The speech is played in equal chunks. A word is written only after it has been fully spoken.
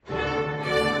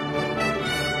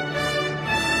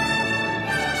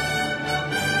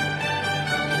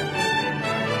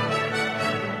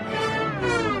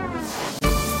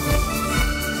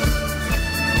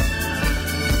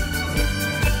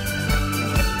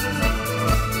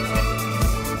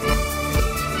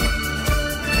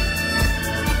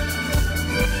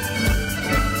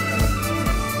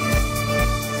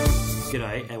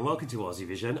welcome to Aussie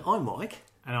Vision. I'm Mike.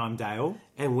 And I'm Dale.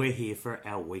 And we're here for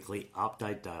our weekly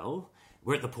update, Dale.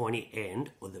 We're at the pointy end,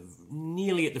 or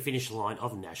nearly at the finish line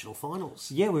of national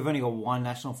finals. Yeah, we've only got one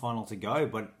national final to go,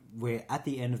 but we're at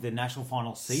the end of the national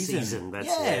final season. That's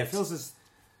it feels as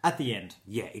at the end.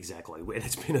 Yeah, exactly. And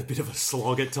it's been a bit of a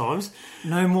slog at times.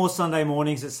 No more Sunday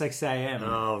mornings at 6 a.m.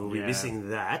 Oh, we'll be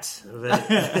missing that.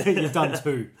 You've done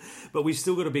two. But we've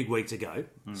still got a big week to go.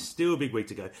 Still a big week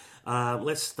to go.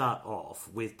 Let's start off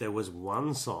with, there was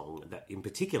one song that in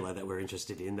particular that we're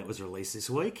interested in that was released this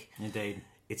week. Indeed.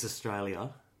 It's Australia.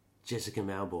 Jessica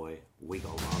Mauboy, We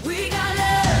Got Love. We got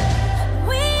love.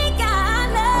 We got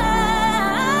love.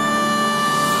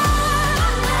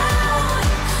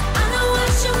 I know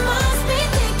what you must be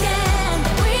thinking.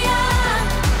 We are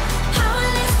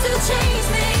powerless to change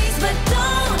things, but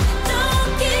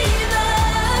don't give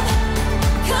up.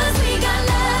 'Cause we got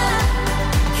love.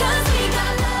 'Cause we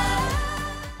got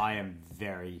love. I am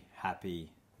very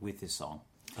happy with this song.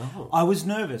 Oh. I was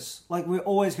nervous. Like, we're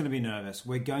always going to be nervous.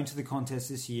 We're going to the contest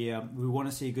this year. We want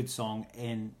to see a good song.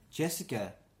 And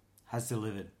Jessica has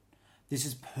delivered. This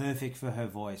is perfect for her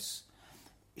voice.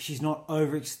 She's not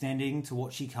overextending to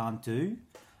what she can't do.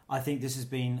 I think this has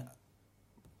been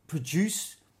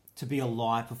produced to be a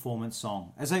live performance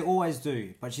song, as they always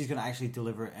do. But she's going to actually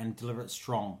deliver it and deliver it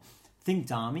strong. Think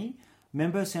Dami.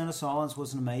 Remember, Sound of Silence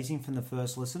wasn't amazing from the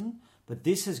first listen? But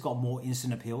this has got more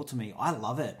instant appeal to me. I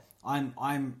love it.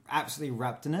 I'm absolutely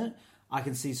wrapped in it. I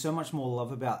can see so much more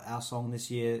love about our song this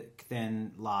year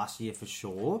than last year for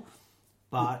sure.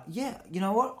 But yeah, you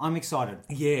know what? I'm excited.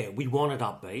 Yeah, we wanted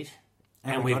upbeat,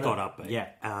 and we've got upbeat. Yeah.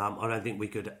 I don't think we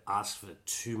could ask for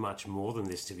too much more than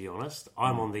this, to be honest.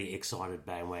 I'm on the excited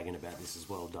bandwagon about this as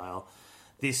well, Dale.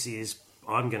 This is,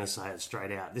 I'm going to say it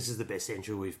straight out, this is the best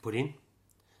entry we've put in.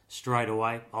 Straight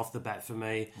away, off the bat for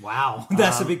me. Wow,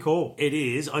 that's a big call. It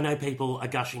is. I know people are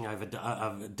gushing over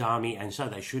Dami, and so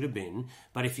they should have been.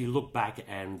 But if you look back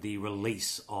and the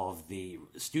release of the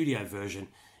studio version,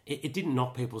 it didn't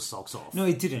knock people's socks off. No,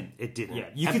 it didn't. It didn't. Yeah,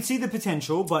 you could see the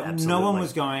potential, but Absolutely. no one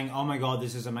was going, oh my God,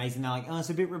 this is amazing. They're like, oh, it's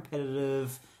a bit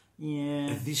repetitive.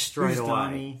 Yeah. This straight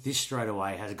away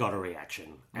has got a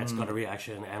reaction. It's got a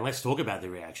reaction, and let's talk about the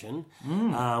reaction.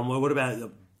 Well, what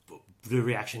about the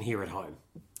reaction here at home?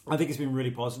 I think it's been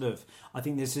really positive. I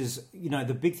think this is,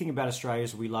 the big thing about Australia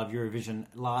is we love Eurovision.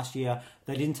 Last year,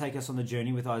 they didn't take us on the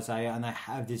journey with Isaiah, and they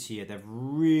have this year. They've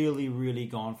really, really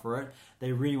gone for it.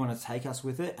 They really want to take us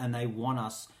with it, and they want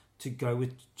us to go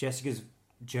with Jessica's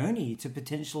journey to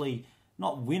potentially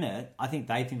not win it. I think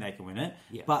they can win it,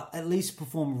 but at least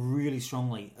perform really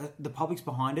strongly. The public's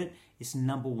behind it. It's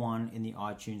number one in the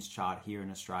iTunes chart here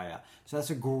in Australia. So that's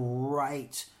a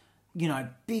great...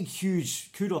 big,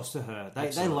 huge kudos to her.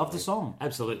 They love the song.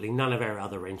 Absolutely. None of our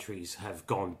other entries have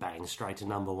gone bang straight to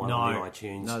number one on the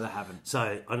iTunes. No, they haven't.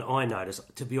 So, and I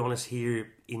noticed, to be honest,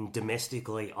 here in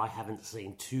domestically, I haven't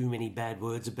seen too many bad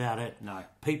words about it. No.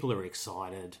 People are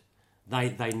excited.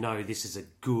 They know this is a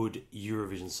good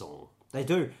Eurovision song. They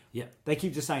do. Yeah. They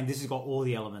keep just saying this has got all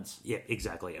the elements. Yeah,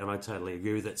 exactly. And I totally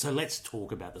agree with it. So let's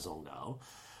talk about the song, Dale.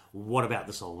 What about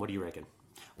the song? What do you reckon?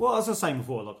 Well, as I was saying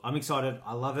before, look, I'm excited.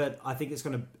 I love it. I think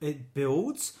it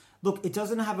builds. Look, it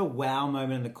doesn't have a wow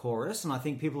moment in the chorus, and I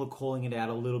think people are calling it out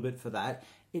a little bit for that.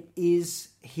 It is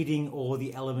hitting all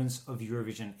the elements of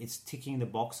Eurovision. It's ticking the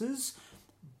boxes,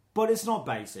 but it's not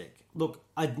basic. Look,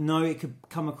 I know it could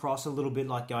come across a little bit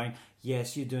like going,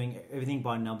 yes, you're doing everything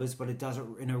by numbers, but it does it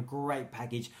in a great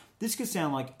package. This could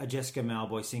sound like a Jessica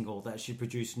Mauboy single that she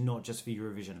produced not just for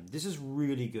Eurovision. This is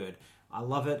really good. I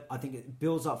love it. I think it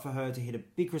builds up for her to hit a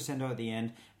big crescendo at the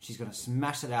end. She's going to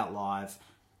smash it out live.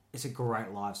 It's a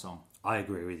great live song. I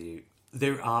agree with you.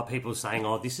 There are people saying,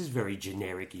 oh, this is very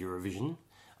generic Eurovision.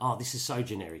 Oh, this is so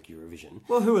generic Eurovision.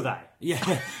 Well, who are they? Yeah,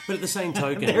 but at the same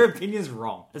token... Their opinion's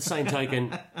wrong. At the same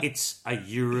token, it's a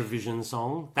Eurovision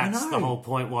song. That's the whole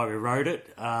point why we wrote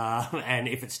it. And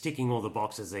if it's ticking all the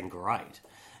boxes, then great.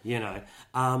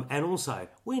 And also,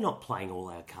 we're not playing all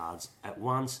our cards at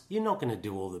once. You're not going to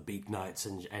do all the big notes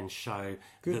and show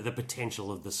the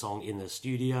potential of the song in the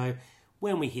studio.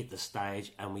 When we hit the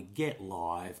stage and we get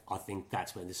live, I think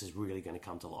that's when this is really going to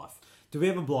come to life. Do we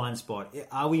have a blind spot?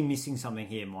 Are we missing something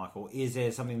here, Michael? Is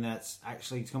there something that's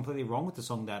actually completely wrong with the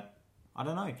song that I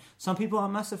don't know. Some people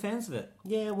aren't massive fans of it.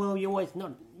 Yeah, well, you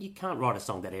can't write a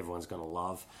song that everyone's going to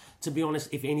love. To be honest,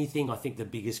 if anything, I think the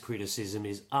biggest criticism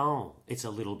is, it's a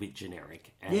little bit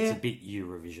generic and it's a bit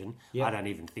Eurovision. Yeah. I don't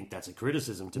even think that's a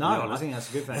criticism, to be No, honest. I think that's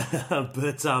a good thing.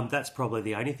 But that's probably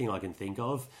the only thing I can think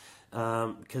of,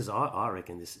 because I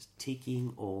reckon this is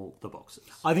ticking all the boxes.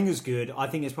 I think it's good. I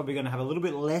think it's probably going to have a little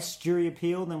bit less jury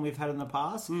appeal than we've had in the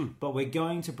past, but we're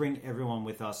going to bring everyone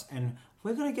with us, and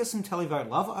we're going to get some televote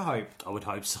love, I hope. I would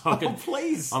hope so. Oh,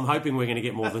 please. I'm hoping we're going to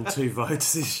get more than 2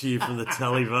 votes this year from the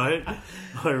televote.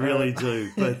 I really do.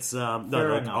 But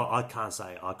I can't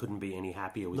say I couldn't be any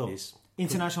happier with this.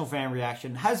 International fan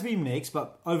reaction has been mixed,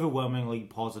 but overwhelmingly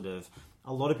positive.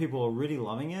 A lot of people are really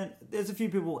loving it. There's a few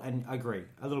people, and I agree,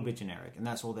 a little bit generic, and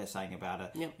that's all they're saying about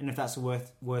it. Yep. And if that's the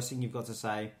worst thing you've got to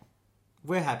say,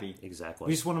 we're happy. Exactly.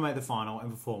 We just want to make the final and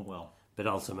perform well. But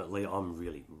ultimately, I'm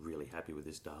really, really happy with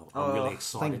this, Dale. I'm really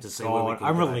excited Thank to see God. where we can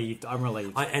I'm go. relieved. I'm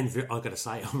relieved. And I've got to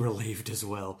say, I'm relieved as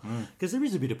well. Because there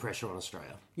is a bit of pressure on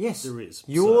Australia. Yes. There is.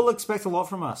 You So- all expect a lot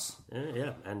from us.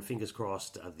 Yeah, and fingers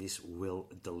crossed this will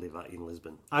deliver in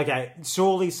Lisbon. Okay,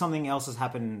 surely something else has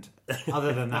happened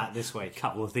other than that this week.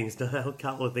 Couple of things, Dale,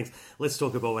 couple of things. Let's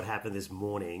talk about what happened this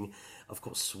morning. Of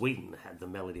course, Sweden had the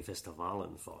Melody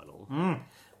Festivalen final.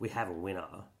 We have a winner.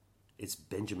 It's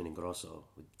Benjamin Ingrosso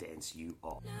with Dance You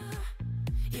Off.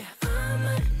 Yeah, I'm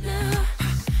a now.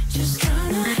 Just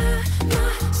trying to have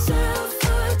myself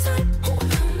a time.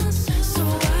 So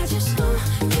I just don't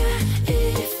care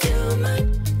if you might.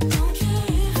 Don't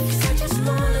care. 'Cause I just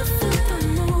wanna feel the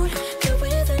mood. Get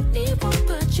with anyone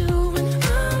but you. And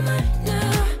I'm a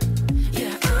now.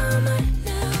 Yeah, I'm a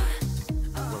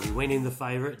now. Well, he went in the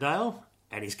favourite, Dale,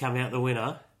 and he's come out the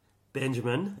winner.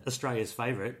 Benjamin, Australia's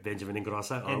favourite, Benjamin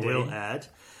Ingrosso, I will add.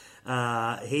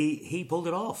 He pulled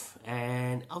it off.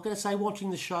 And I'm going to say, watching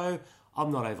the show,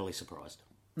 I'm not overly surprised.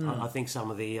 I think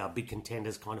some of the big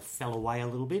contenders kind of fell away a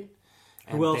little bit.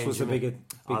 And Who else was the big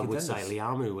I would contenders? say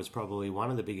Liamu was probably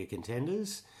one of the bigger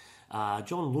contenders.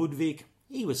 John Ludwig,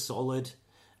 he was solid.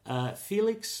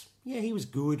 Felix, yeah, he was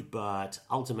good, but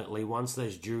ultimately, once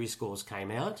those jury scores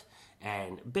came out,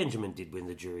 and Benjamin did win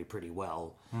the jury pretty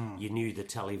well, you knew the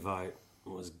televote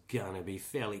was going to be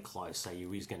fairly close, so you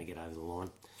was going to get over the line.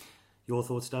 Your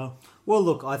thoughts, Dale? Well,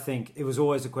 look, I think it was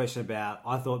always a question about,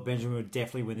 I thought Benjamin would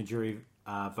definitely win the jury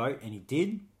vote, and he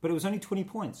did, but it was only 20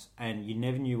 points, and you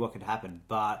never knew what could happen.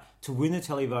 But to win the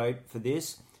televote for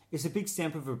this is a big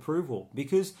stamp of approval,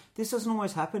 because this doesn't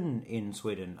always happen in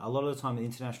Sweden. A lot of the time, the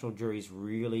international juries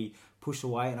really push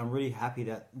away, and I'm really happy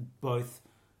that both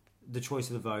the choice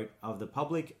of the vote of the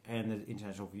public and the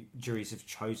international juries have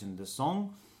chosen the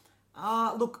song.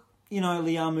 Look,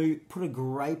 Liamu put a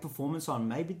great performance on.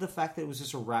 Maybe the fact that it was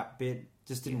just a rap bit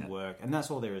just didn't work. And that's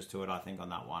all there is to it, I think, on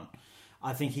that one.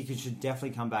 I think he should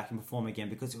definitely come back and perform again,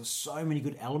 because there were so many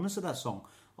good elements of that song.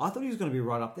 I thought he was going to be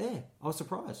right up there. I was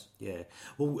surprised. Yeah.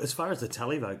 Well, as far as the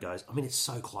televote goes, I mean, it's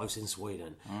so close in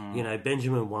Sweden.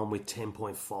 Benjamin won with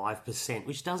 10.5%,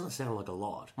 which doesn't sound like a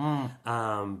lot.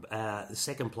 The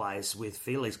second place with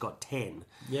Felix got 10.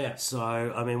 Yeah. So,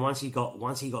 I mean, once he got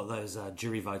those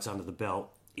jury votes under the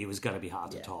belt, it was going to be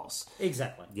hard to toss.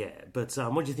 Exactly. Yeah, but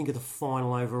what do you think of the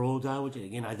final overall, Dale?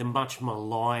 The much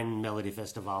maligned Melody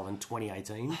Festival in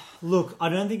 2018? Look, I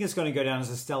don't think it's going to go down as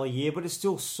a stellar year, but it's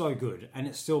still so good, and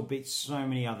it still beats so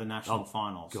many other national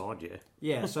finals. God, yeah.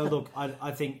 Yeah, so look,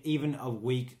 I think even a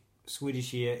weak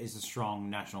Swedish year is a strong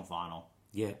national final.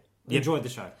 Yeah. Enjoyed the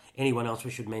show. Anyone else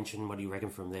we should mention? What do you reckon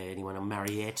from there? Anyone?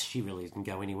 Mariette? She really didn't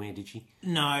go anywhere, did she?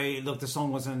 No, look, the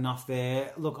song wasn't enough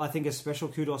there. Look, I think a special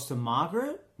kudos to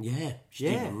Margaret. Yeah, she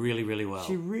did really, really well.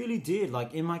 She really did.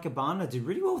 Like, Imai Cabana did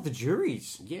really well with the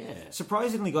juries. Yeah.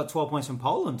 Surprisingly got 12 points from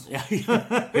Poland.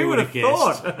 Who would have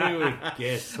thought? Who would have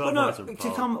guessed? But no,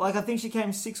 to come, I think she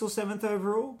came 6th or 7th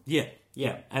overall. Yeah.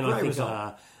 And Great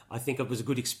result. I think it was a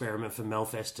good experiment for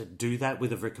Melfest to do that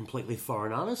with a very completely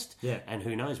foreign artist. Yeah. And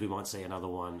who knows, we might see another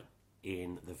one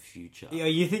in the future. Yeah,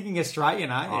 you're thinking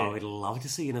Australian, aren't you? Oh, we'd love to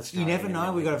see an Australian. You never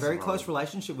know. We've got a very Melfest close run.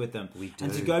 relationship with them. We do.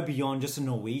 And to go beyond just a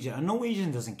Norwegian. A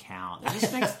Norwegian doesn't count. They're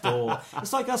just next door.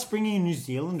 It's like us bringing a New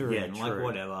Zealander in. true. Like,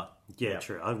 whatever. Yeah,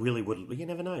 true. I really would. You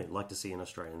never know. Like to see an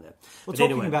Australian there. Well, But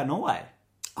talking anyway, about Norway.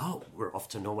 Oh, we're off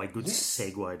to Norway. Good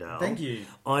segue, Dale. Thank you.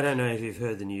 I don't know if you've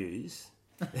heard the news,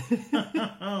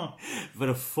 but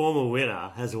a former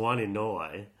winner has won in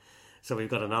Norway. So we've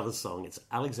got another song. It's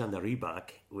Alexander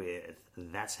Rybak with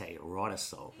That's How You Write a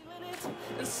Song.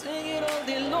 And sing it all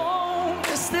day long.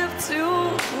 Step 2,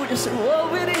 just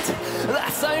roll with it.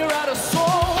 That's how you write a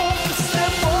song.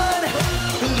 Step 1,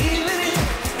 believe in it.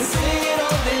 And sing it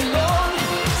all day long.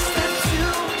 Step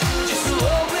 2, just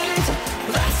roll with it.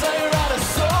 That's how you write a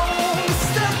song.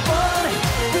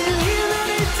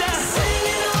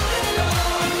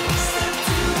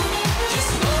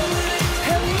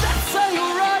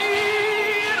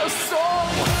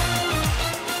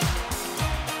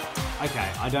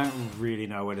 really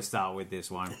know where to start with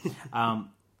this one. I'm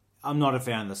not a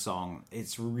fan of the song.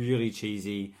 It's really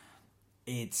cheesy.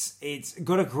 It's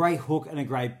got a great hook and a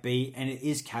great beat, and it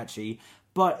is catchy.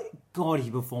 But God, he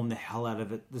performed the hell out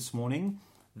of it this morning.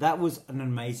 That was an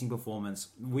amazing performance.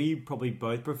 We probably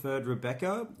both preferred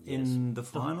Rebecca in the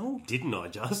final. Didn't I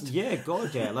just? Yeah,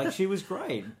 God, yeah. Like, she was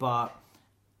great, but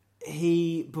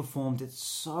he performed it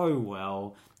so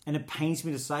well, and it pains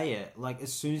me to say it. Like,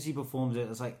 as soon as he performed it,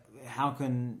 it's like, how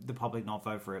can the public not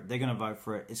vote for it? They're going to vote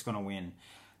for it. It's going to win.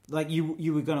 Like,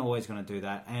 you were always going to do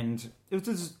that, and it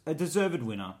was a deserved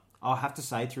winner. I'll have to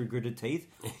say, through gritted teeth.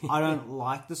 I don't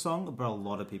like the song, but a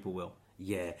lot of people will.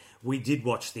 Yeah, we did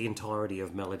watch the entirety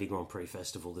of Melody Grand Prix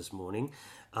Festival this morning.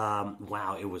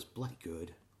 Wow, it was bloody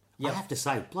good. Yep. I have to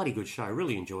say, bloody good show.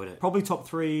 Really enjoyed it. Probably top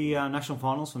 3 national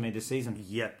finals for me this season.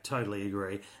 Yep, totally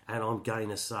agree. And I'm going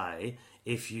to say,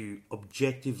 if you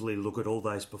objectively look at all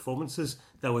those performances,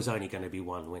 there was only going to be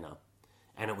one winner.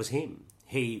 And it was him.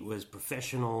 He was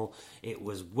professional. It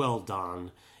was well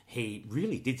done. He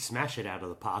really did smash it out of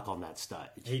the park on that stage.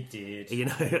 He did. You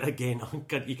know, again,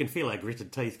 you can feel our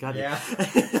gritted teeth, can't you?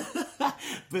 Yeah.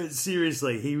 But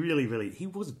seriously, he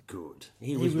was good.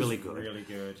 He was really good. Really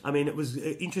good. I mean, it was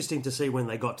interesting to see when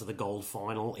they got to the gold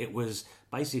final. It was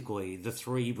basically the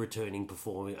 3 returning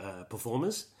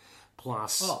performers,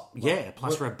 plus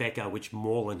Rebecca, which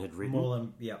Morland had written.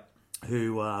 Morland, yeah.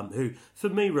 Who for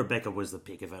me, Rebecca was the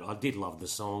pick of it. I did love the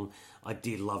song. I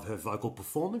did love her vocal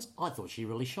performance. I thought she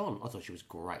really shone. I thought she was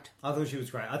great. I thought she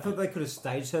was great. I thought they could have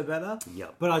staged her better.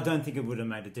 Yep. But I don't think it would have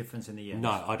made a difference in the end.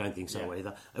 No, I don't think so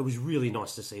either. It was really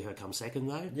nice to see her come second,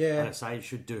 though. Yeah. I'd say it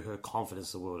should do her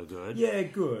confidence the world of good. Yeah,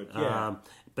 good. Yeah.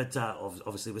 But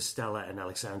obviously with Stella and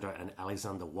Alexandra and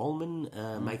Alexander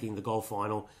Wallman making the gold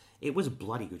final, it was a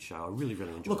bloody good show. I really,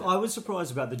 really enjoyed it. Look, I was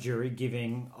surprised about the jury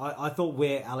giving... I thought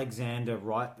where Alexander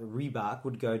Rybak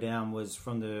would go down was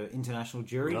from the international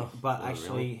jury, but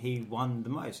actually he won the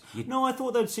most. No, I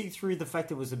thought they'd see through the fact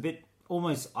it was a bit...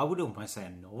 I would almost say a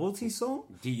novelty song.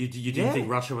 You didn't think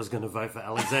Russia was going to vote for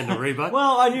Alexander Rybak?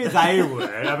 Well, I knew they would.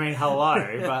 I mean,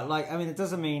 hello. But, it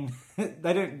doesn't mean...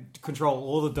 They don't control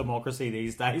all the democracy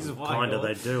these days. Kind of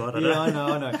they do, I don't know. Yeah, I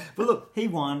know. But look, he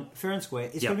won, fair and square.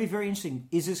 It's going to be very interesting.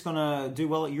 Is this going to do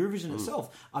well at Eurovision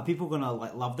itself? Are people going to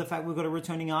love the fact we've got a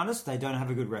returning artist? They don't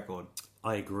have a good record.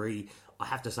 I agree. I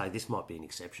have to say, this might be an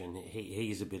exception.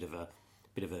 He is a bit of a...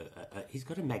 he's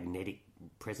got a magnetic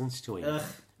presence to him.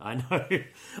 I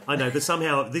know, but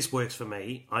somehow this works for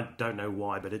me. I don't know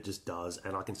why, but it just does,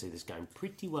 and I can see this going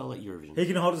pretty well at Eurovision. He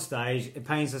can hold a stage. It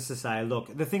pains us to say,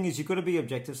 look, the thing is, you've got to be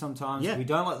objective sometimes. Yeah. We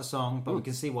don't like the song, but we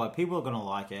can see why people are going to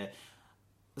like it.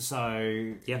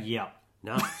 So, yeah.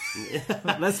 No.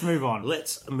 Let's move on.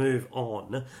 Let's move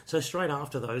on. So straight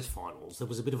after those finals, there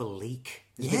was a bit of a leak.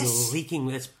 There's a bit of leaking.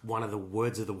 That's one of the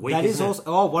words of the week. That is isn't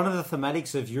also one of the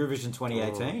thematics of Eurovision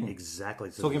 2018. Exactly.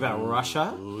 So Talking about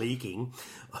Russia. Leaking.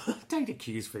 Don't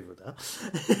accuse people of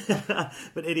that.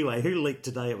 But anyway, who leaked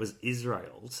today? It was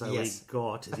Israel. So we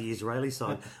got the Israeli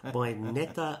side by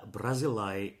Neta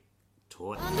Brazilei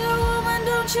Toy. Wonder Woman,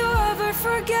 don't you ever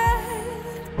forget.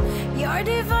 You're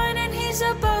divine and he's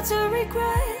about to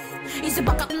regret. He's a I'm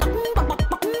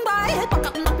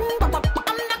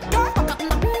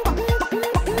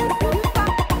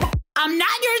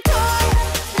not your toy,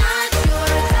 not your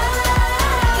toy,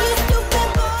 you stupid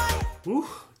boy. Ooh,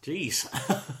 jeez.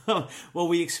 Well,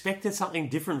 we expected something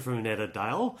different from Netta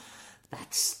Dale.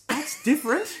 That's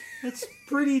different. It's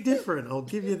pretty different, I'll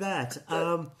give you that.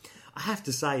 I have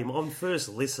to say, on first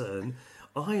listen,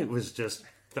 I was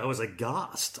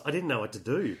aghast. I didn't know what to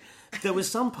do. There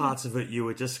was some parts of it you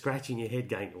were just scratching your head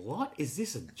going, what? Is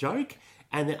this a joke?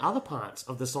 And then other parts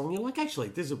of the song, you're like, actually,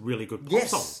 this is a really good pop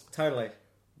song. Yes, totally.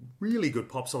 Really good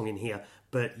pop song in here.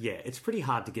 But yeah, it's pretty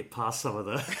hard to get past some of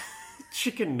the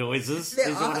chicken noises.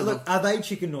 Are they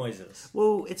chicken noises?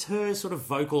 Well, it's her sort of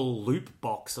vocal loop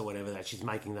box or whatever that she's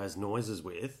making those noises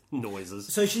with.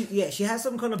 So she has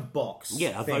some kind of box.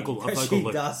 Yeah, a vocal she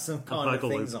loop. does some kind of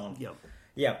things loop. on. Yep.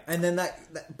 Yeah, and then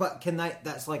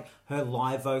that's like her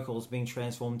live vocals being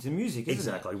transformed into music, isn't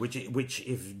exactly. it? Which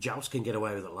if Joust can get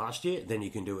away with it last year, then you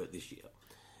can do it this year.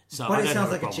 So but I it don't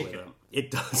sounds have like a problem chicken. with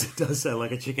it. It does sound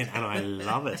like a chicken, and I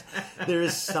love it. There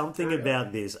is something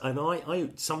about this, and I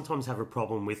sometimes have a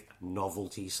problem with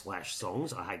novelty /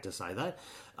 songs. I hate to say that,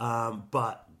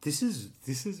 but this is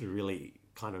really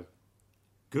kind of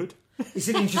good. It's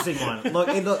an interesting one. Look,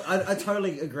 I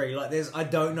totally agree. I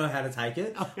don't know how to take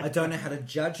it. I don't know how to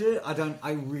judge it.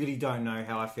 I really don't know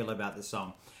how I feel about the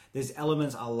song. There's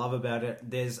elements I love about it.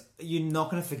 You're not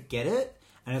going to forget it.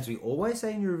 And as we always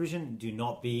say in Eurovision, do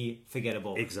not be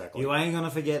forgettable. Exactly. You ain't going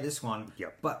to forget this one.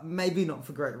 Yep. But maybe not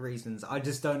for great reasons. I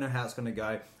just don't know how it's going to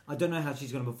go. I don't know how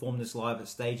she's going to perform this live at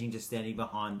staging, just standing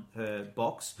behind her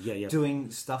box, Yeah. doing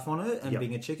stuff on it and Yep.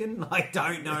 being a chicken. I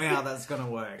don't know how that's going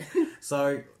to work.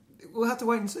 So we'll have to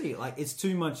wait and see. Like, it's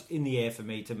too much in the air for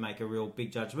me to make a real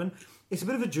big judgment. It's a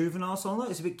bit of a juvenile song, though.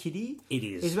 It's a bit kiddie. It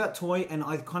is. It's about toy, and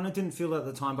I kind of didn't feel that at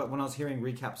the time, but when I was hearing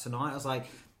recaps tonight, I was like,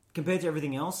 compared to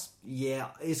everything else, yeah,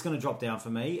 it's going to drop down for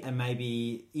me. And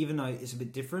maybe, even though it's a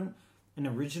bit different, an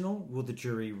original, will the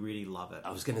jury really love it?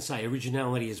 I was going to say,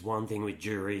 originality is one thing with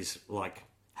juries, like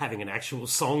having an actual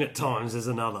song at times is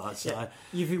another. So,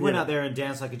 If you went out there and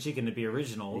danced like a chicken to be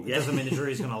original, it doesn't mean the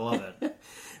jury's going to love it.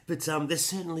 But there's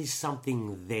certainly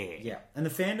something there. Yeah, and the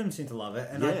fandom seem to love it,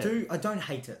 and Yeah. I don't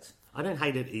hate it. I don't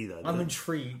hate it either. I'm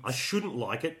intrigued. I shouldn't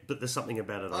like it, but there's something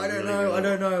about it. I don't really, know. really I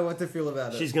don't know what to feel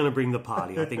about it. She's going to bring the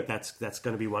party. I think that's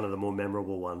going to be one of the more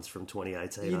memorable ones from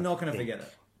 2018. You're I not going to think. forget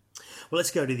it. Well,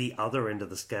 let's go to the other end of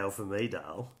the scale for me,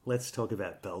 Dale. Let's talk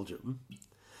about Belgium.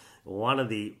 One of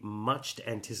the much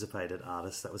anticipated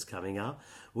artists that was coming up.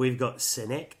 We've got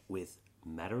Senek with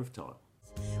Matter of Time.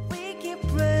 We keep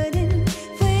running,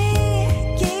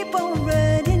 we keep on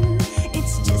running.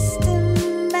 It's just a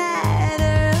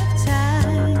matter of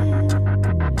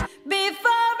time.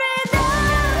 Before it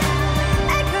all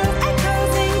echoes and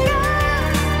goes,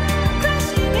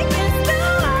 crashing against the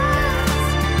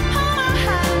walls. Hold my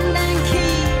hand and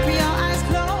keep your eyes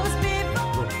closed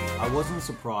before. I wasn't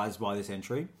surprised by this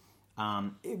entry.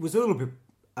 It was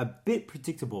a bit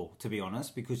predictable, to be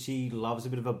honest, because she loves a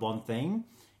bit of a Bond theme.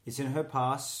 It's in her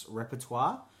past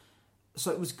repertoire,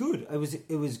 so it was good. It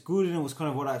was good, and it was kind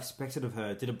of what I expected of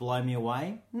her. Did it blow me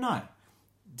away? No.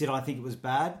 Did I think it was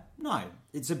bad? No.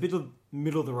 It's a bit of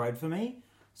middle of the road for me,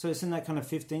 so it's in that kind of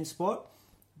 15th spot.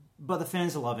 But the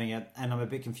fans are loving it, and I'm a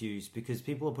bit confused because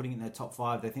people are putting it in their top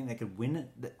 5. They think they could win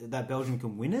it, that Belgium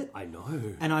can win it. I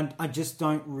know. And I just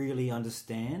don't really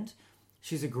understand.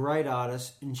 She's a great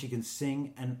artist and she can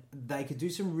sing, and they could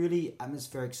do some really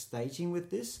atmospheric staging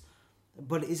with this.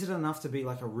 But is it enough to be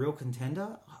like a real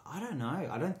contender? I don't know.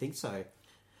 I don't think so.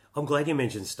 I'm glad you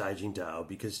mentioned staging, Dale,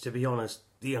 because to be honest,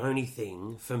 the only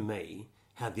thing for me,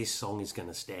 how this song is going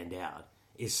to stand out,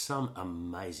 is some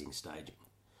amazing staging.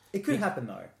 It could happen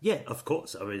though. Yeah, of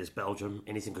course. I mean, it's Belgium.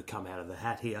 Anything could come out of the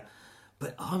hat here.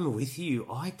 But I'm with you.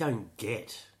 I don't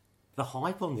get the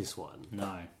hype on this one.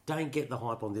 No. Don't get the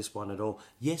hype on this one at all.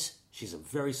 Yes, she's a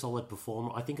very solid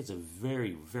performer. I think it's a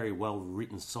very, very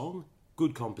well-written song.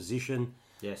 Good composition.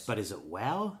 Yes. But is it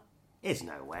wow? There's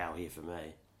no wow here for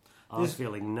me. I was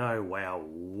feeling no wow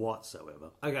whatsoever.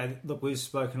 Okay, look, we've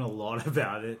spoken a lot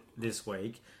about it this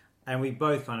week, and we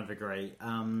both kind of agree.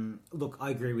 Look, I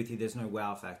agree with you, there's no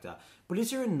wow factor. But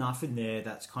is there enough in there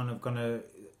that's kind of going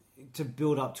to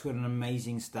build up to an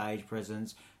amazing stage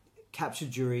presence, capture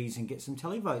juries and get some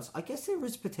televotes? I guess there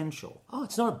is potential. Oh,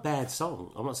 it's not a bad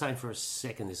song. I'm not saying for a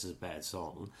second this is a bad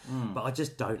song, but I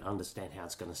just don't understand how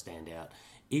it's going to stand out.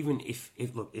 Even if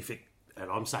it, and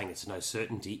I'm saying it's no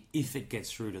certainty, if it gets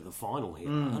through to the final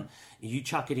here, you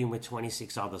chuck it in with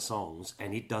 26 other songs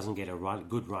and it doesn't get a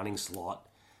good running slot,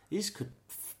 this could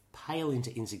pale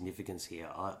into insignificance here.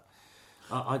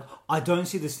 I don't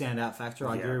see the standout factor.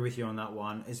 I Yeah. agree with you on that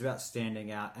one. It's about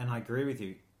standing out, and I agree with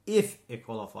you. If it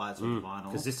qualifies for the final,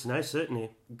 Because there's no certainty.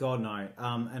 God no.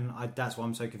 That's why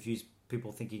I'm so confused.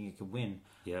 People thinking it could win.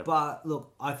 Yeah. But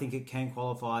look, I think it can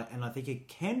qualify, and I think it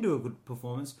can do a good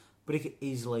performance, but it could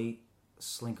easily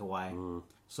slink away.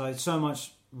 So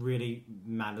much really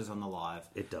matters on the live.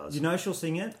 It does. You know she'll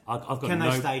sing it. I've got Can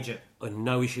no, they stage it?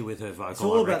 No issue with her vocal. It's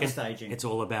all I about the reckon. staging. It's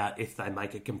all about if they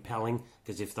make it compelling.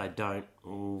 Because if they don't,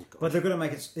 But they're going to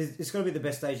make it. It's got to be the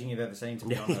best staging you've ever seen, to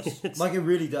be honest. It's- Like it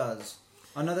really does.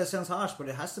 I know that sounds harsh, but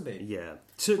it has to be. yeah,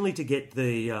 certainly to get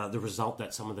the result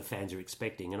that some of the fans are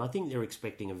expecting, and I think they're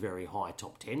expecting a very high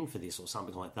top 10 for this or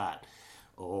something like that.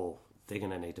 Or they're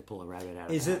going to need to pull a rabbit out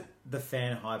of Is the hat. it the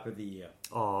fan hype of the year?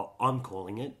 Oh, I'm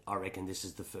calling it. I reckon this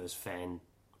is the first fan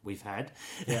we've had.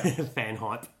 Yeah. Fan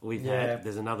hype we've Yeah. had.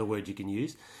 There's another word you can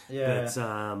use. Yeah.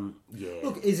 But, yeah.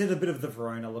 Look, is it a bit of the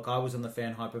Verona? Look, I was on the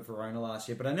fan hype of Verona last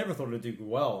year, but I never thought it'd do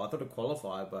well. I thought it'd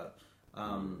qualify, but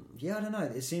yeah, I don't know.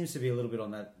 It seems to be a little bit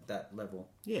on that level.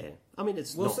 Yeah. I mean,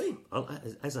 it's We'll not... see.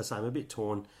 As I say, I'm a bit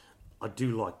torn. I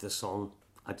do like the song.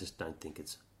 I just don't think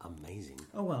it's amazing.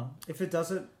 Oh well, if it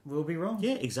does it, we'll be wrong.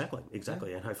 Yeah, exactly.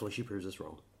 And hopefully she proves us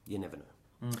wrong. You never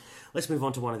know. Let's move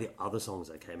on to one of the other songs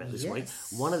that came out this week.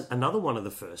 Yes. Another one of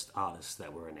the first artists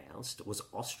that were announced was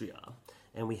Austria,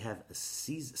 and we have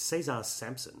Cesar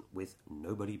Sampson with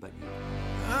Nobody But You.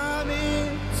 I'm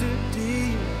in too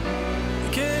deep.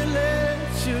 Can't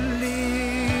let you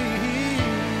leave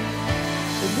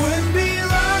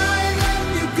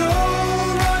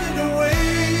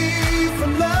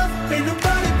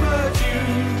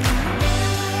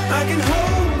I can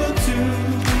hold on to.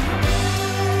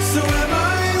 So am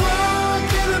I wrong,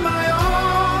 giving my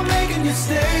all, making you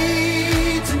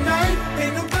stay tonight?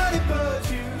 Ain't nobody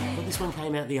but you. Well, this one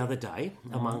came out the other day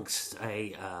amongst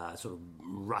a sort of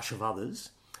rush of others,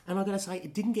 and I've got to say,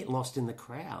 it didn't get lost in the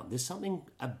crowd. There's something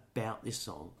about this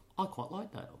song I quite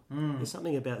like, Dale. There's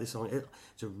something about this song.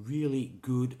 It's a really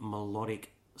good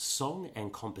melodic song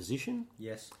and composition.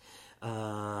 Yes.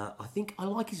 I think I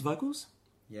like his vocals.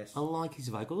 Yes. I like his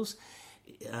vocals.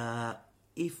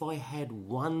 If I had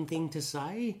one thing to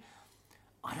say,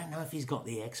 I don't know if he's got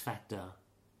the X factor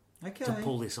Okay. to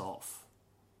pull this off.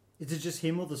 Is it just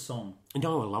him or the song?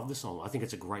 No, I love the song. I think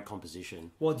it's a great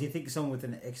composition. Well, do you think someone with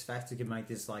an X factor could make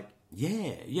this like?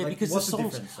 Yeah, Like, because what's the the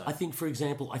songs. difference, though? I think, for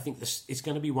example, it's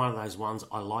going to be one of those ones.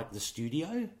 I like the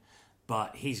studio,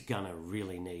 but he's going to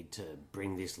really need to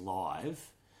bring this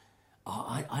live.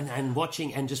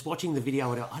 And just watching the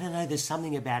video, I don't know. There's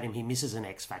something about him. He misses an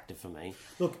X factor for me.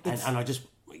 Look, it's- and I just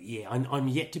I'm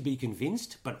yet to be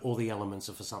convinced, but all the elements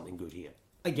are for something good here.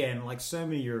 Again, like so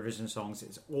many Eurovision songs,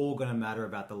 it's all going to matter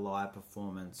about the live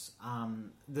performance.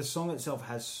 The song itself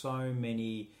has so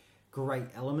many great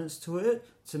elements to it.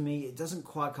 To me, it doesn't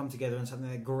quite come together in something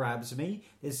that grabs me.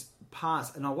 There's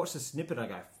parts, and I watch the snippet, I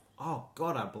go, oh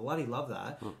God, I bloody love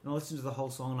that. And I listen to the whole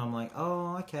song, and I'm like,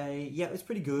 oh, okay, yeah, it's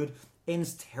pretty good.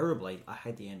 Ends terribly. I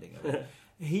hate the ending of it.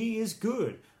 He is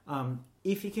good.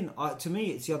 If he can, to me,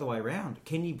 it's the other way around.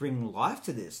 Can you bring life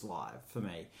to this live for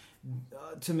me?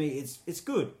 To me, it's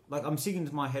good. Like, I'm singing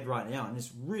to my head right now, and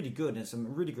it's really good, and there's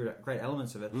some really great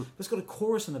elements of it. But it's got a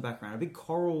chorus in the background, a big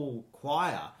choral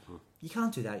choir. You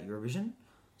can't do that at Eurovision.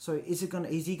 So is he going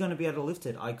to be able to lift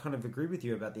it? I kind of agree with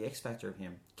you about the X factor of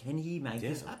him. Can he make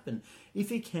this happen? If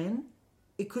he can,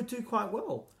 it could do quite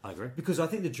well. I agree. Because I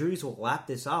think the juries will lap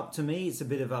this up. To me, it's a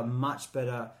bit of a much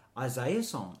better Isaiah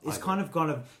song. It's kind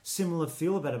of similar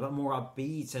feel about it, but more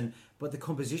upbeat, but the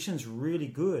composition's really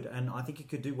good, and I think it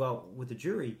could do well with the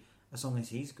jury as long as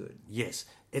he's good. Yes,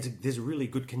 there's a really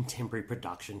good contemporary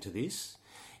production to this.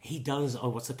 He does. Oh,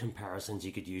 what's the comparisons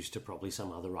you could use to probably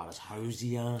some other artists?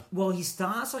 Hosier. Well, he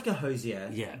starts like a Hosier,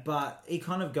 Yeah. but he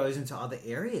kind of goes into other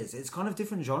areas. It's kind of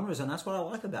different genres, and that's what I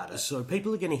like about it. So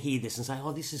people are going to hear this and say,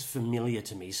 "Oh, this is familiar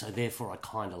to me," so therefore I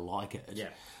kind of like it. Yeah.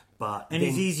 But And then,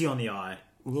 he's easy on the eye.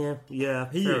 yeah,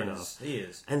 He fair is. enough. He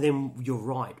is. And then you're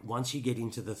right. Once you get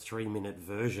into the 3-minute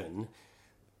version,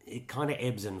 it kind of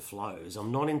ebbs and flows.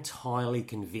 I'm not entirely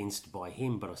convinced by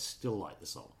him, but I still like the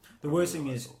song. The worst thing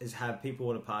is have people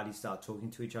at a party start talking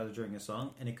to each other during a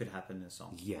song, and it could happen in a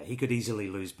song. Yeah, he could easily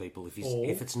lose people if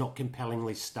it's not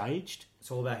compellingly staged. It's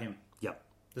all about him. Yep.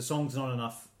 The song's not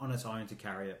enough on its own to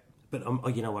carry it. But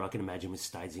you know what? I can imagine with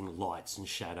staging lights and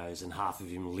shadows and half of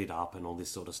him lit up and all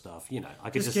this sort of stuff. You know, I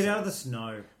could Just get out of the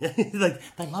snow.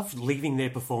 they love leaving their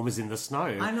performers in the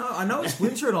snow. I know it's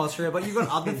winter in Austria, but you've got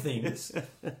other things.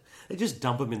 They just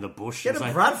dump them in the bush. Get and a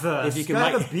say, Bratwurst, go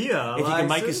have a beer, If like, you can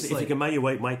make seriously. if you can make your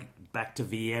way back to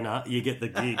Vienna, you get the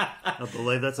gig. I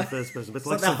believe that's the first person. But It's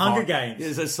like the Hunger Games. Yeah,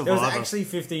 it's a There was Survivor. actually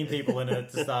 15 people in it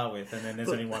to start with, and then there's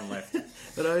only one left.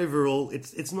 But overall,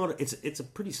 it's a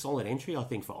pretty solid entry, I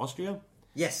think, for Austria.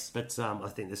 Yes, But I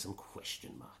think there's some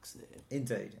question marks there.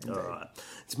 indeed. All right.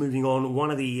 It's moving on. One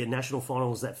of the national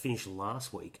finals that finished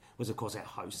last week was, of course, our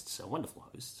hosts, our wonderful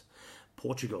hosts,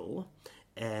 Portugal,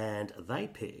 and they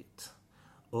picked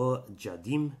O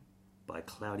Jardim by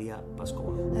Claudia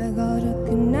Pascoal. Agora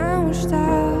que não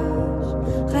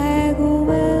estás,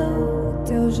 rego eu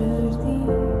teu jardim.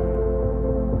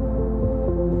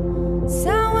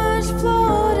 São as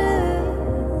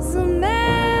flores o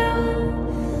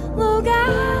meu lugar.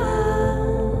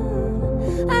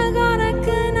 Agora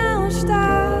que não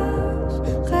estás,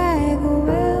 rego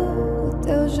eu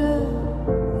teu jardim.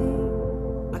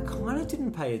 I kind of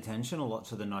didn't pay attention a lot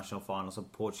to the national finals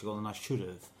of Portugal, and I should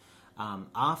have.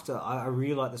 After I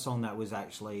really liked the song that was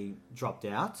actually dropped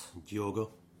out.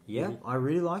 Diogo. Yeah, I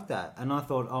really liked that, and I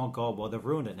thought, oh god, well they've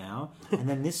ruined it now. And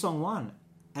then this song won,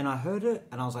 and I heard it,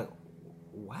 and I was like,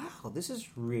 wow, this is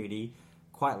really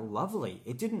quite lovely.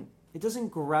 It doesn't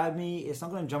grab me. It's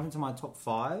not going to jump into my top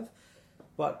 5,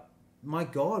 but my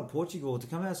god, Portugal to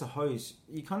come out as a host,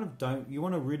 you kind of don't. You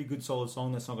want a really good solid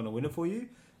song that's not going to win it for you,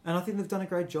 and I think they've done a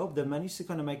great job. They've managed to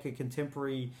kind of make a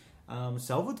contemporary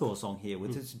Salvador song here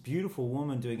with this beautiful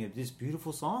woman doing this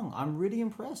beautiful song. I'm really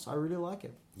impressed. I really like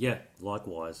it. Yeah,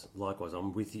 likewise,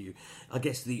 I'm with you. I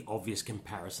guess the obvious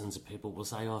comparisons of people will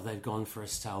say, oh, they've gone for a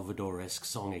Salvador-esque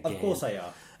song again. Of course they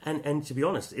are. And to be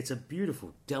honest, it's a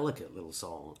beautiful, delicate little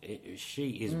song.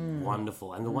 She is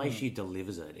wonderful, and the way she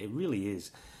delivers it, it really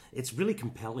is. It's really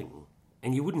compelling.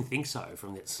 And you wouldn't think so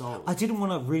from that song. I didn't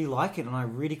want to really like it, and I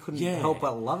really couldn't help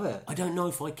but love it. I don't know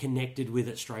if I connected with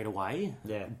it straight away.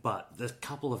 Yeah. But the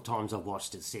couple of times I've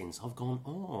watched it since, I've gone,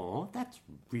 oh, that's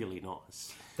really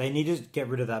nice. They need to get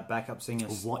rid of that backup singer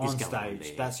What is on going on stage.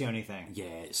 there? That's the only thing.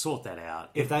 Yeah, sort that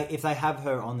out. If they have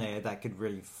her on there, that could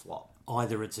really flop.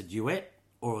 Either it's a duet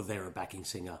or they're a backing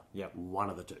singer. Yep.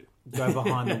 One of the two. Go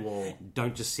behind the wall.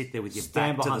 Don't just sit there with your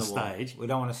Stand back to the behind the wall. stage. We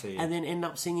don't want to see you. And then end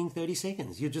up singing 30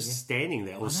 seconds. You're just standing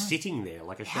there or sitting there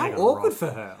like a How shag on a awkward rock. for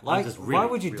her. I'm Like, just why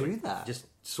would you do that? Just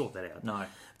sort that out. No.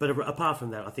 But apart from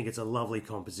that, I think it's a lovely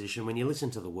composition. When you listen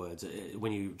to the words,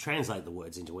 when you translate the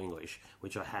words into English,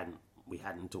 which we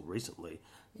hadn't until recently,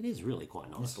 it is really quite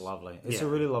nice. It's lovely. It's Yeah. a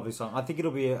really lovely song. I think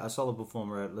it'll be a solid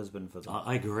performer at Lisbon for them.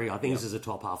 I agree. I think this is a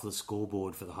top half of the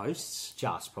scoreboard for the hosts.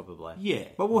 Just probably. Yeah.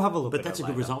 But we'll have a look But at that's it a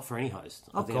good later. result for any host.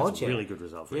 I Oh, think God, that's a yeah. really good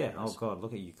result for Yeah. any Oh, host. God.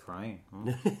 Look at Ukraine.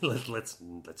 let's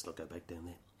not go back down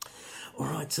there. All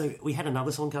right, so we had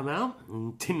another song come out,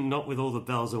 not with all the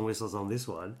bells and whistles on this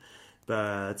one,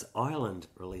 but Ireland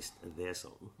released their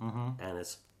song, and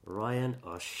it's Ryan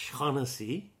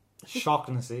O'Shaughnessy.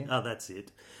 Shaughnessy. Oh, that's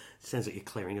it. Sounds like you're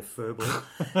clearing a furball.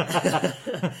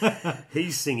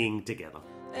 He's singing together.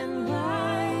 And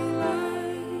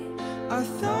I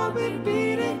thought we'd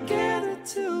be together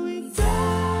till we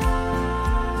die.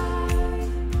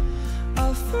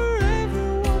 I'll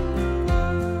forever wonder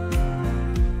why.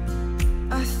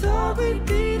 I thought we'd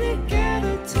be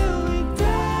together till we die.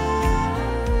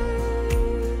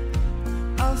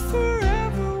 I'll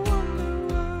forever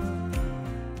wonder why.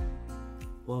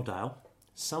 Well, Dale,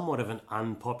 somewhat of an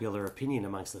unpopular opinion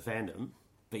amongst the fandom,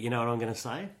 but you know what I'm going to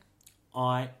say?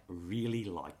 I really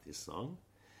like this song.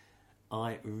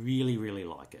 I really, really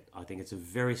like it. I think it's a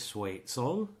very sweet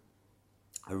song.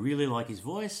 I really like his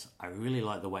voice. I really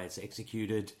like the way it's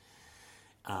executed.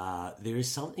 There is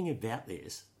something about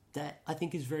this that I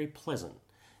think is very pleasant.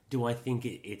 Do I think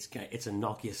it's a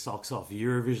knock your socks off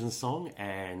Eurovision song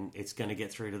and it's going to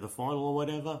get through to the final or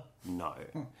whatever? No.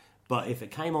 But if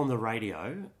it came on the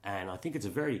radio, and I think it's a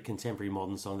very contemporary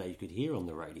modern song that you could hear on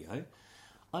the radio,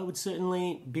 I would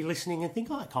certainly be listening and think,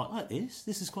 oh, I quite like this.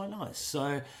 This is quite nice.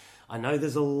 So I know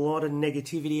there's a lot of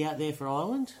negativity out there for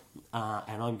Ireland,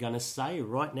 and I'm going to say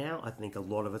right now, I think a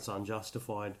lot of it's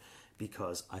unjustified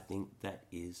because I think that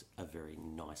is a very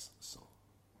nice song.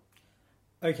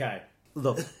 Okay.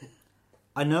 Look,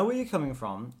 I know where you're coming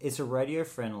from. It's a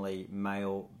radio-friendly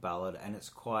male ballad, and it's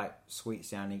quite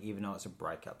sweet-sounding, even though it's a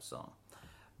breakup song.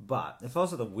 But if I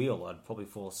was at the wheel, I'd probably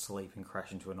fall asleep and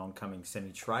crash into an oncoming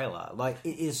semi-trailer. Like,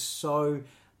 it is so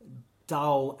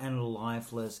dull and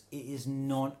lifeless. It is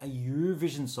not a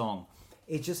Eurovision song.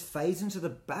 It just fades into the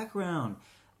background.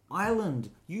 Ireland,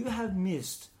 you have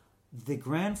missed the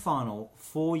grand final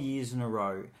 4 years in a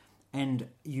row, and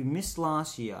you missed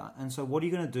last year. And so what are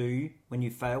you going to do when you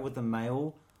fail with the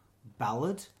male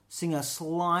ballad? Sing a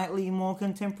slightly more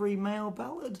contemporary male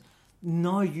ballad?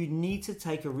 No, you need to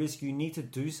take a risk. You need to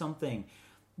do something.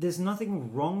 There's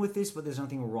nothing wrong with this, but there's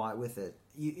nothing right with it.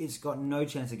 It's got no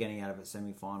chance of getting out of its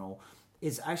semi-final.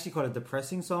 It's actually quite a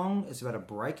depressing song. It's about a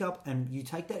breakup, and you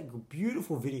take that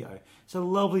beautiful video. It's a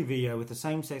lovely video with the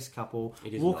same-sex couple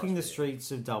It is a walking the nice video.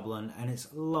 streets of Dublin, and it's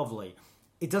lovely.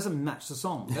 It doesn't match the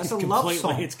song. That's a It's love completely-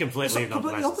 song. it's completely not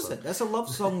completely match the opposite. song. That's a love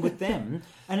song with them,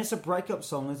 and it's a breakup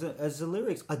song as the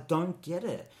lyrics. I don't get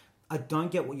it. I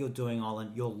don't get what you're doing,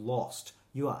 Ireland. You're lost.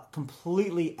 You are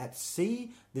completely at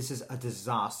sea. This is a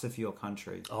disaster for your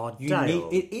country. Oh, you Dale.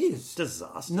 it is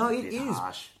Disaster. No, A it bit is.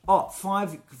 harsh. Oh,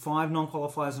 five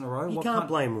non-qualifiers in a row. You can't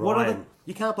blame Ryan.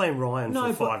 You can't blame Ryan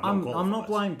No, for but five I'm not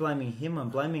non-qualifiers. blaming him. I'm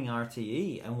blaming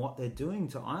RTE and what they're doing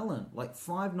to Ireland. Like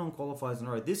 5 non-qualifiers in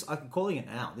a row. This I'm calling it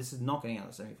now. This is not getting out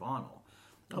of the semi-final.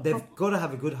 They've got to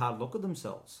have a good hard look at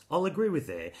themselves. I'll agree with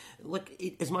that. Like,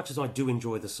 as much as I do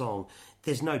enjoy the song,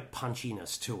 there's no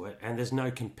punchiness to it, and there's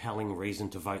no compelling reason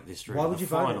to vote this through Why to would the you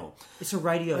vote final. it? It's a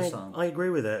radio song. I agree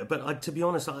with it, but to be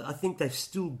honest, I think they've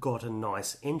still got a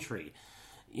nice entry.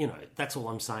 You know, that's all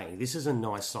I'm saying. This is a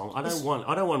nice song. I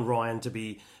don't want Ryan to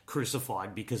be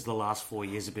crucified because the last 4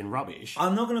 years have been rubbish.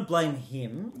 I'm not going to blame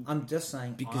him. I'm just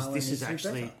saying Because Ireland this is needs to be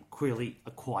actually better. clearly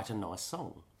quite a nice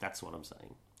song. That's what I'm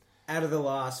saying. Out of the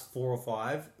last 4 or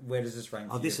 5, where does this rank?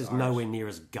 Oh, for this you, is Irish? nowhere near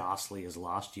as ghastly as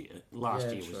last year. Last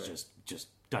Yeah, year was true. just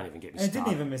don't even get me And it started.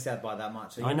 didn't even miss out by that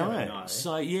much. So you I never know.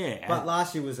 So yeah, But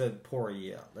last year was a poorer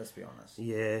year. Let's be honest.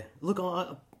 yeah. Look,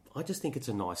 I just think it's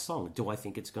a nice song. Do I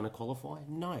think it's going to qualify?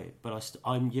 No, but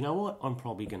I'm. You know what? I'm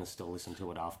probably going to still listen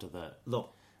to it after the.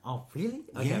 Look. Oh, really?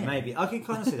 Okay, Yeah. maybe. I can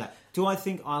kind of see that. Do I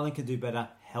think Ireland can do better?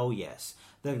 Hell yes.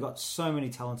 They've got so many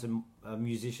talented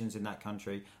musicians in that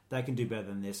country. They can do better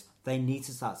than this. They need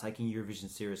to start taking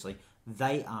Eurovision seriously.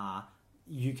 they are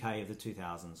UK of the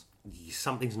 2000s.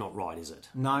 Something's not right, is it?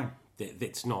 No.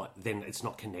 That's not. Then it's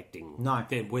not connecting. No.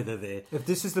 Then whether they're If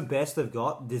this is the best they've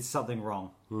got, there's something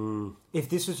wrong. Hmm. If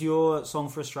this was your song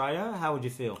for Australia, how would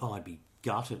you feel? I'd be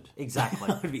gutted. Exactly.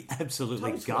 I'd be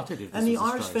absolutely gutted if this And the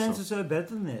was Irish Australia's fans song. deserve better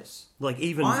than this. Like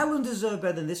even Ireland deserve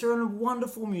better than this. They're a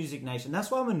wonderful music nation. That's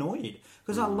why I'm annoyed.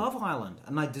 Because I love Ireland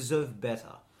and they deserve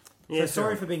better. Yeah, So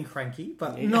sorry fair for being cranky,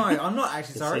 but no, I'm not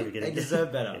actually So sorry. you're They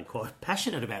deserve better. Getting quite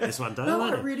passionate about this one, don't No, I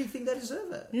you? really think they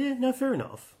deserve it. Yeah, no, fair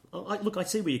enough. Look, I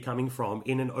see where you're coming from.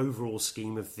 In an overall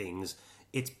scheme of things,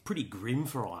 it's pretty grim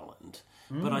for Ireland.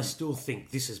 But I still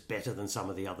think this is better than some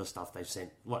of the other stuff they've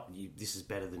sent. This is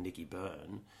better than Nicky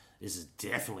Byrne. This is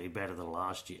definitely better than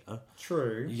last year.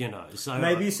 True. You know, so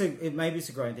Maybe it's a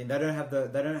growing thing. They don't have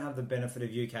the benefit of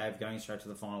UK of going straight to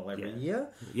the final every year.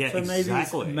 Yeah, so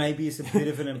exactly. Maybe it's a bit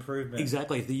of an improvement.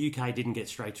 exactly. If the UK didn't get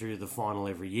straight through to the final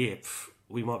every year,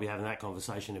 we might be having that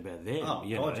conversation about them. Oh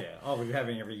you God, know. yeah. Oh, we're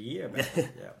having every year. But, yeah,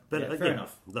 But yeah, fair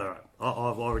enough. All right.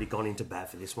 I've already gone into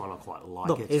bat for this one. I quite like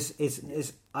Look, it.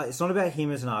 it's not about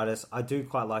him as an artist. I do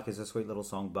quite like it as a sweet little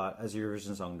song, but as a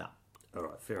Eurovision song, no. All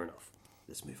right, fair enough.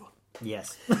 Let's move on.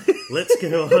 Yes. Let's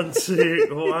go on to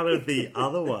one of the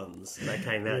other ones that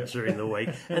came out during the week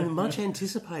and much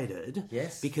anticipated.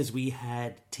 Yes. Because we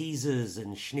had teasers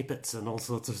and snippets and all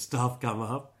sorts of stuff come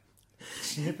up.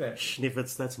 Snippet.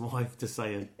 Snippets, that's my way to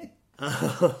say it.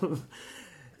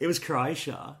 It was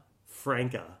Croatia,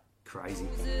 Franca, Crazy.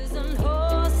 Horses and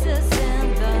horses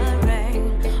in the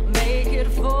rain, make it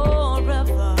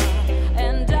forever.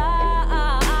 And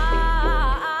I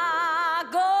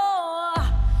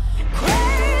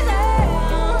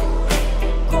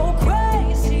go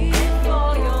crazy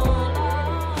for your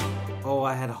love. Oh,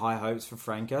 I had high hopes for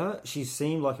Franca. She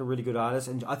seemed like a really good artist,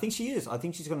 and I think she is. I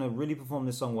think she's going to really perform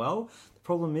this song well. The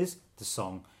problem is the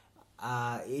song.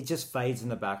 It just fades in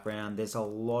the background. There's a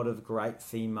lot of great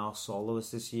female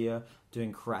soloists this year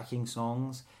doing cracking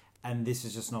songs, and this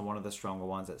is just not one of the stronger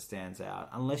ones that stands out.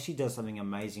 Unless she does something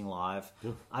amazing live,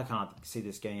 I can't see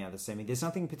this getting out of the semi. There's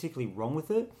nothing particularly wrong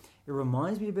with it. It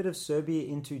reminds me a bit of Serbia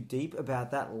In Too Deep about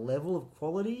that level of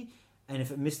quality, and if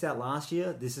it missed out last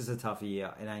year, this is a tougher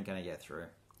year. It ain't going to get through.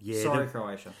 Yeah, Sorry,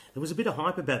 Croatia. There was a bit of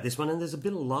hype about this one, and there's a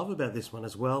bit of love about this one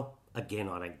as well. Again,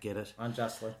 I don't get it.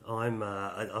 Unjustly.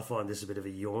 I find this a bit of a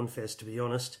yawn fest, to be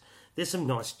honest. There's some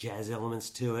nice jazz elements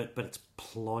to it, but it's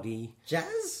ploddy.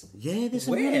 Jazz? Yeah, there's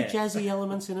some really Where? jazzy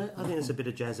elements in it. I think there's a bit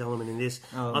of jazz element in this.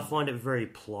 Oh. I find it very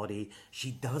ploddy.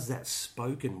 She does that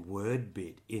spoken word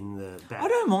bit in the back. I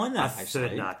don't mind that, I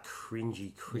actually.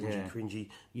 Cringy.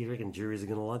 You reckon juries are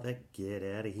going to like that? Get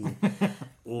out of here.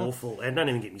 Awful. And don't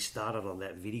even get me started on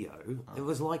that video. It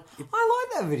was like... I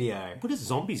like that video. What has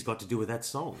zombies got to do with that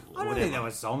song? I don't think they were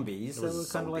zombies. They was were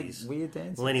kind of like zombies. weird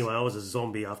dances. Well, anyway, I was a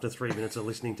zombie after 3 minutes of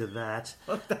listening to that.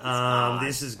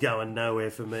 This is going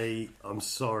nowhere for me. I'm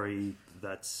sorry.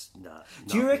 That's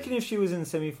Do you reckon if she was in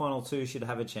semi-final 2, she'd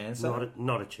have a chance?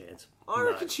 not a chance? I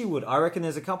reckon she would. I reckon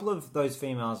there's a couple of those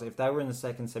females, if they were in the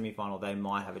second semi-final, they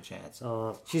might have a chance.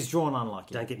 She's drawn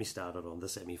unlucky. Don't get me started on the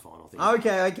semi-final thing.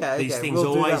 Okay. These things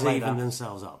We'll do that always later. even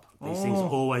themselves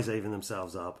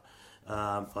up.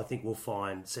 I think we'll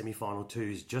find semi-final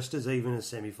 2s just as even as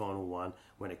semi-final 1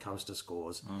 when it comes to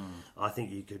scores. I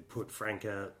think you could put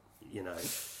Franca, in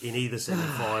either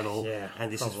semi-final, Yeah,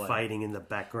 and this probably. is fading in the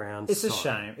background. It's a So-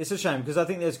 shame. It's a shame because I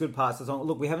think there's good parts of the song.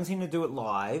 Look, we haven't seen her do it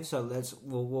live, so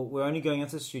we're only going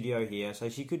into the studio here, so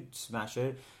she could smash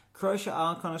it. Croatia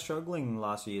are kind of struggling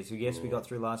last year, so yes, we got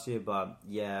through last year, but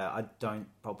yeah, I don't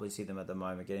probably see them at the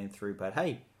moment getting through. But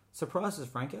hey, surprises,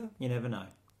 Franca, you never know.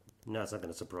 No, it's not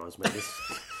going to surprise me.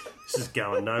 This is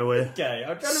going nowhere. Okay,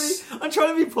 I'm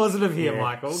trying to be positive here, Yeah.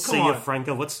 Michael. Come See on. ya,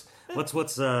 Franca. What's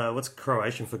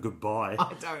Croatian for goodbye?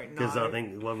 I don't know. Because I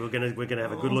think we're gonna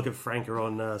have a good look at Franca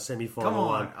on semi-final Come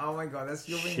on. 1. Oh my god,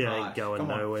 you're being She ain't harsh. going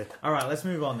Come on. nowhere. All right, let's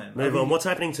move on then. Move on. What's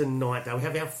happening tonight, though? We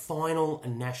have our final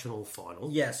national final.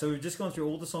 Yeah, so we've just gone through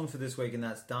all the songs for this week and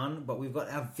that's done, but we've got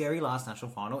our very last national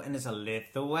final and it's a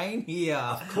Lithuania.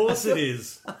 Of course it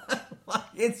is.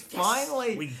 It's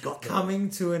finally we got there. coming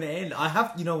to an end.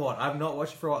 You know what? I've not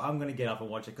watched it for a while. I'm going to get up and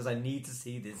watch it because I need to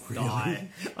see this die.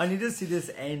 I need to see this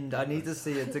end. I need to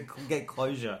see it to get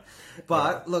closure.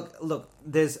 But look,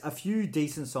 there's a few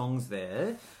decent songs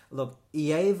there. Look,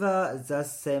 Ieva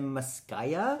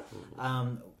Zasemaskaya,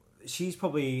 she's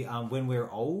probably When We're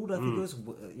Old, I think it was.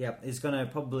 Yeah, is going to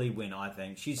probably win, I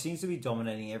think. She seems to be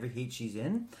dominating every heat she's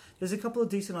in. There's a couple of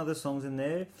decent other songs in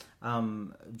there.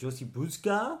 Josie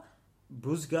Bruzga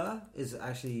is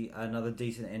actually another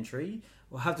decent entry.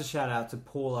 We'll have to shout out to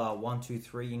Paula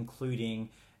 123, including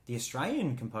the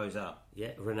Australian composer.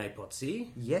 Yeah, Renee Potsi.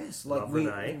 Yes, Love we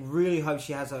Renee. really hope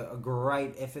she has a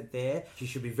great effort there. She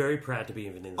should be very proud to be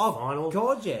even in the Oh, final.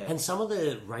 God, yeah. And some of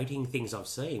the rating things I've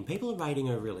seen, people are rating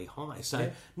her really high.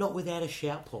 So not without a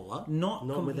shout, Paula. Not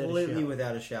completely shout.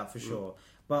 without a shout for sure,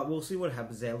 but we'll see what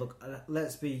happens there. Look,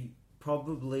 let's be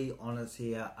probably honest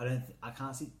here. I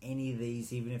can't see any of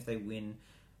these, even if they win,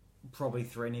 probably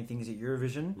threatening things at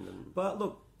Eurovision. But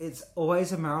look, it's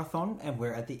always a marathon, and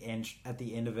we're at the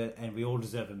end of it, and we all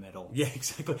deserve a medal. Yeah,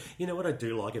 exactly. You know what I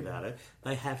do like about it?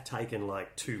 They have taken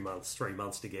like 2 months, 3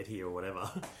 months to get here or whatever.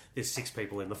 There's 6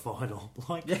 people in the final.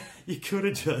 Like, you could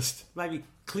have just maybe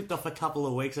clipped off a couple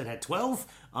of weeks and had 12.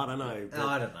 I don't know. But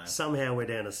I don't know. Somehow we're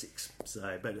down to 6.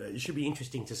 So, but it should be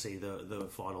interesting to see the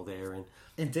final there. And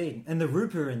Indeed, and the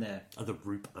Roop are in there. the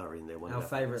Roop are in there. One Our of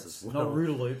favourites, as well. not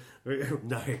Roodaloop.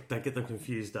 No, don't get them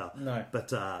confused up. No. But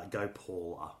go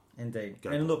Paula. Indeed. Go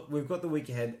And for look, we've got the week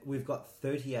ahead. We've got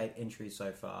 38 entries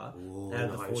so far Ooh, out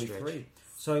of the home 43. stretch.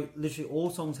 So literally all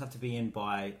songs have to be in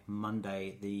by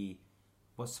Monday,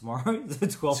 what's tomorrow? The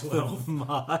 12th of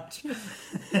March.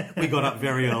 We got up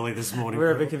very early this morning.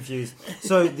 We're a bit confused.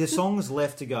 So the songs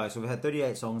left to go. So we've had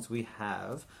 38 songs. We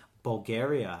have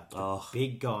Bulgaria, the Oh,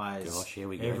 big guys. gosh, here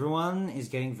we go. Everyone is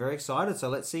getting very excited. So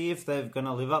let's see if they're going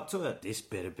to live up to it. This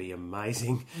better be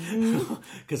amazing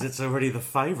because it's already the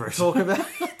favourite.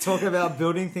 Talk about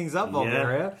building things up,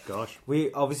 Bulgaria. Gosh.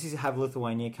 We obviously have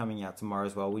Lithuania coming out tomorrow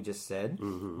as well. We just said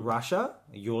Russia,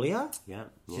 Yulia. Yeah,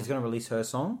 She's going to release her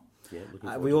song. Yeah, looking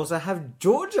forward We to it. also have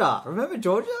Georgia. Remember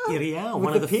Georgia? Yeah, with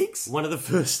one the of the pigs. One of the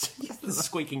first, the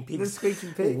squeaking pigs. The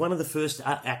squeaking pig. One of the first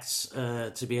acts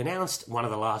to be announced. One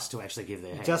of the last to actually give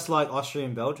their hand. Just like Austria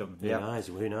and Belgium. Who knows?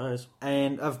 Who knows?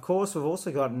 And of course, we've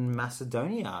also got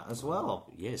Macedonia as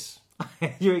well. Yes,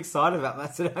 You're excited about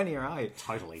Macedonia, are you?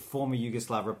 totally. Former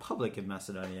Yugoslav Republic of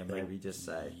Macedonia, maybe just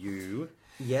say. You.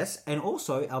 Yes, and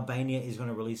also Albania is going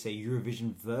to release a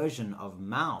Eurovision version of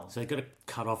Mal. So you've got to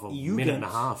cut off a You minute get- and a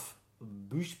half.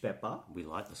 Bush Pepper. We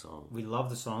like the song. We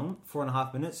love the song.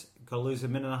 4.5 minutes. Got to lose a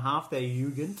minute and a half. They're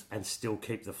Jugend. And still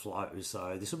keep the flow.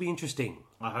 So this will be interesting.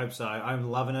 I hope so. I'm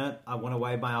loving it. I want to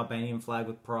wave my Albanian flag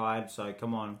with pride. So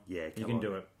come on. Yeah, you come can on.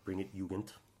 do it. Bring it, Jugend.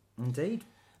 Indeed.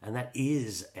 And that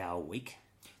is our week.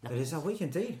 That is our week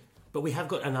indeed. But we have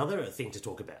got another thing to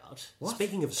talk about. What?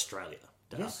 Speaking of Australia,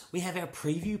 Dana, Yes. we have our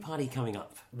preview party coming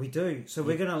up. We do. So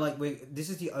we're gonna this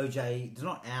is the OJ. It's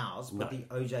not ours, but No. the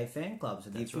OJ fan club. So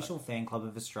the That's official fan club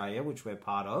of Australia, which we're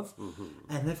part of,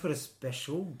 and they've got a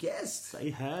special guest.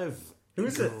 They have. Who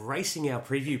is it? Gracing our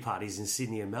preview parties in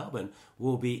Sydney and Melbourne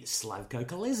will be Slavko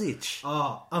Kalezic.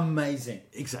 Oh, amazing!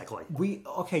 Exactly.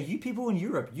 You people in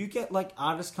Europe, you get like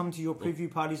artists come to your preview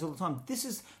parties all the time. This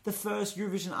is the first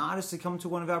Eurovision artist to come to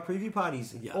one of our preview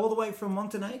parties, Yeah. all the way from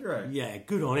Montenegro. Yeah,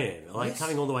 good on him. Like Yes.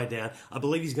 coming all the way down. I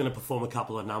believe he's going to perform a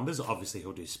couple of numbers. Obviously,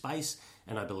 he'll do Space,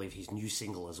 and I believe his new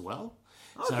single as well.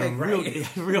 Okay, great.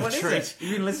 Real What is treat. it?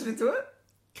 You been listening to it?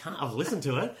 I've listened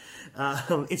to it.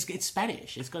 It's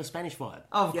Spanish. It's got a Spanish vibe.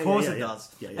 Of Yeah, course yeah, it yeah.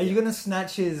 does. Yeah, yeah, Are you yeah. going to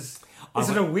snatch his? Is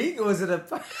it a wig or is it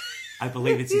a? I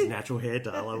believe it's his natural hair,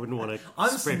 Dale. I wouldn't want to I'm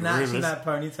spread snatching rumours. that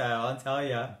ponytail, I'll tell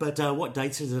you. But what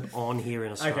dates is it on here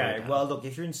in Australia? Okay, Dale? well, look,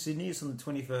 if you're in Sydney, it's on the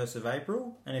 21st of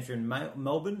April, and if you're in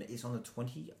Melbourne, it's on the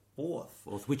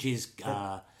 24th, Which is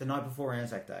the night before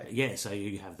Anzac Day. yeah, so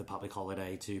you have the public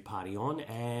holiday to party on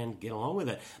and get along with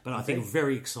it. But I think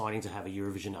very exciting to have a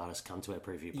Eurovision artist come to our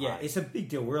preview party. Yeah, it's a big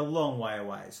deal. We're a long way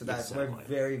away, so we're Exactly.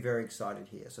 very, very excited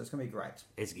here. So it's going to be great.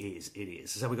 It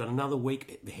is. So we've got another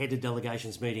week head of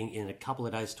delegations meeting in a couple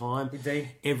of days' time. Indeed.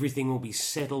 Everything will be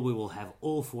settled. We will have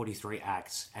all 43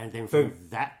 acts. And then from Boom.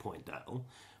 that point, Dale,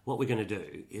 what we're going to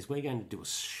do is we're going to do a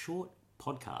short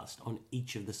podcast on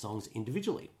each of the songs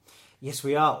individually. Yes,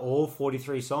 we are all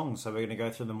 43 songs, so we're going to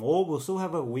go through them all. We'll still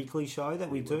have a weekly show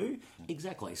that we do.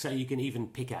 Exactly. So you can even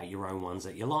pick out your own ones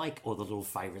that you like or the little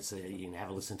favourites that you can have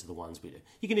a listen to the ones we do.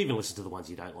 You can even listen to the ones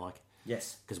you don't like.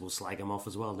 Yes. Because we'll slag them off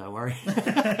as well, don't worry. All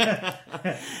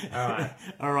right.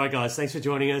 All right, guys. Thanks for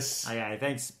joining us. Okay,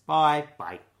 thanks. Bye.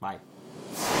 Bye. Bye.